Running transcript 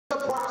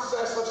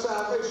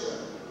salvation.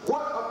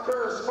 What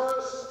occurs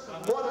first,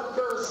 what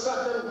occurs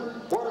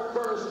second, what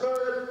occurs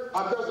third,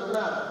 doesn't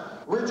matter.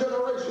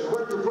 Regeneration,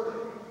 where do you put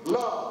it?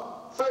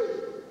 Love,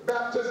 faith,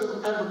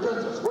 baptism, and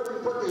repentance. Where do you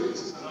put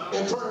these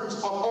in terms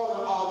of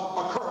order of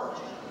occurrence?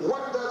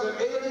 What does an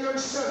alien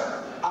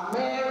sinner, a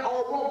man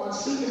or woman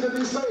seeking to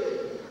be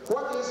saved,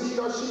 what is he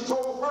or she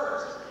told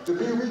first? To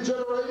be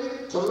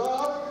regenerated, to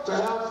love, to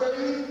have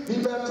faith,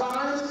 be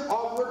baptized,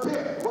 or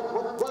repent? What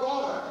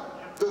order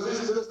does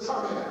this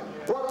come in?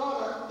 What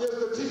order is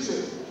the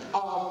teaching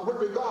with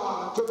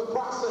regard to the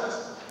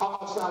process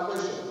of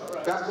salvation?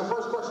 That's the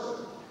first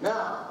question.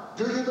 Now,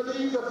 do you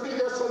believe the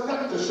figure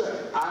synecdoche?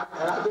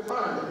 And I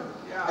defined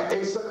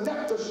it. A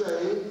synecdoche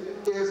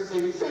is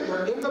a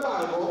figure in the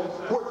Bible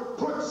which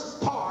puts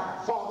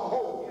part for the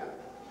whole.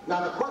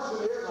 Now the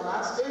question is, I'm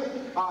asking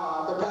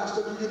the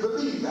pastor, do you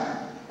believe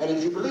that? And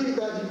if you believe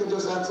that, you can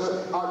just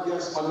answer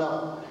yes or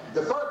no.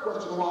 The third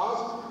question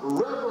was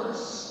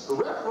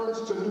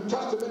reference to New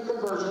Testament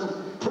conversion.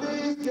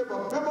 Please give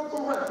a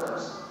biblical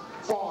reference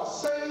for a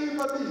saved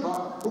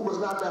believer who was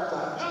not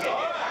baptized.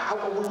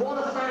 We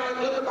want to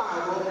find in the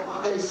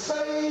Bible a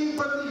saved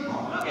believer,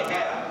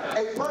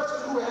 a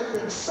person who had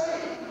been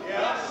saved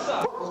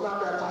but was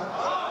not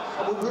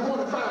baptized. We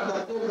want to find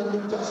that in the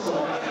New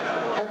Testament.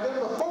 And then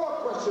the fourth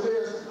question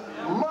is,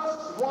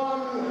 must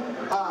one,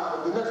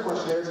 the next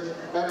question is,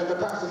 and the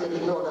pastor can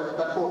ignore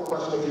that fourth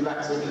question if he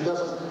likes it. If he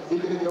doesn't, he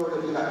can ignore it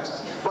if he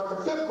likes. But the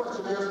fifth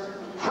question is,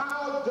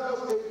 how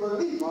does a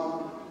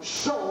believer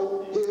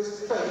show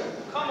his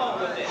faith? Come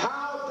on with it.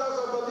 How does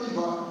a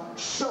believer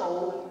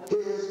show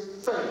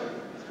his faith?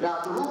 Now,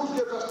 the rules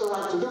give us the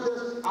right to do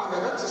this. I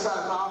have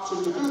exercised my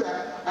option to do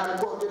that, and of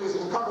course, it is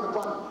incumbent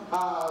upon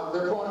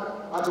the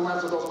opponent to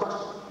answer those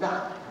questions.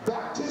 Now,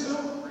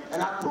 baptism,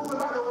 and I've proven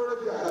by the word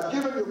of God. I've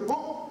given you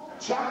book,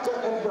 chapter,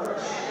 and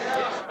verse.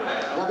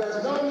 Now,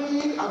 there's no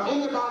need of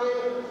anybody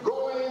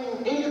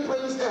going any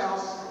place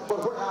else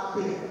but where I've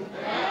been.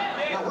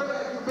 Now, where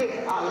have you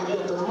been? I have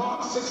been to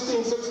Mark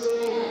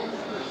 16:16,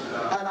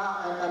 and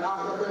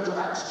I have been to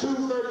Acts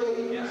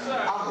 2:38.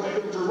 I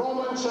have been to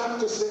Romans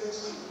chapter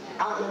 6.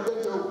 I have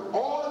been to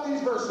all of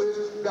these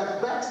verses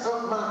that backs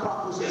up my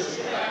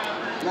proposition.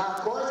 Now,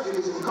 of course, it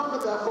is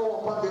incumbent, therefore,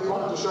 upon the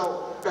opponent to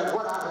show that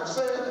what I have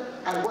said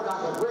and what I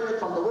have read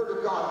from the Word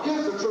of God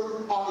is the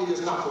truth or it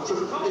is not the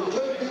truth. It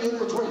can't be in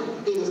between.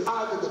 It is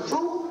either the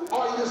truth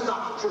or it is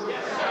not the truth.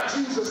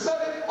 Jesus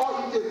said it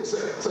or he didn't say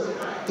it.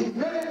 He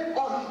meant it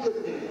or he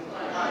didn't mean it.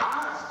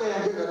 I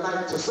stand here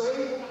tonight to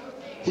say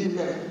he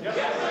meant it.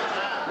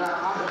 Now,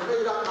 I have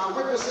laid out my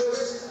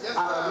witnesses.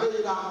 I have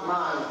laid out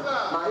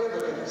my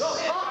evidence.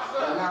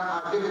 And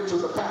now I give it to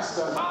the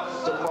pastor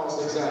to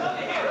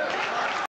cross-examine.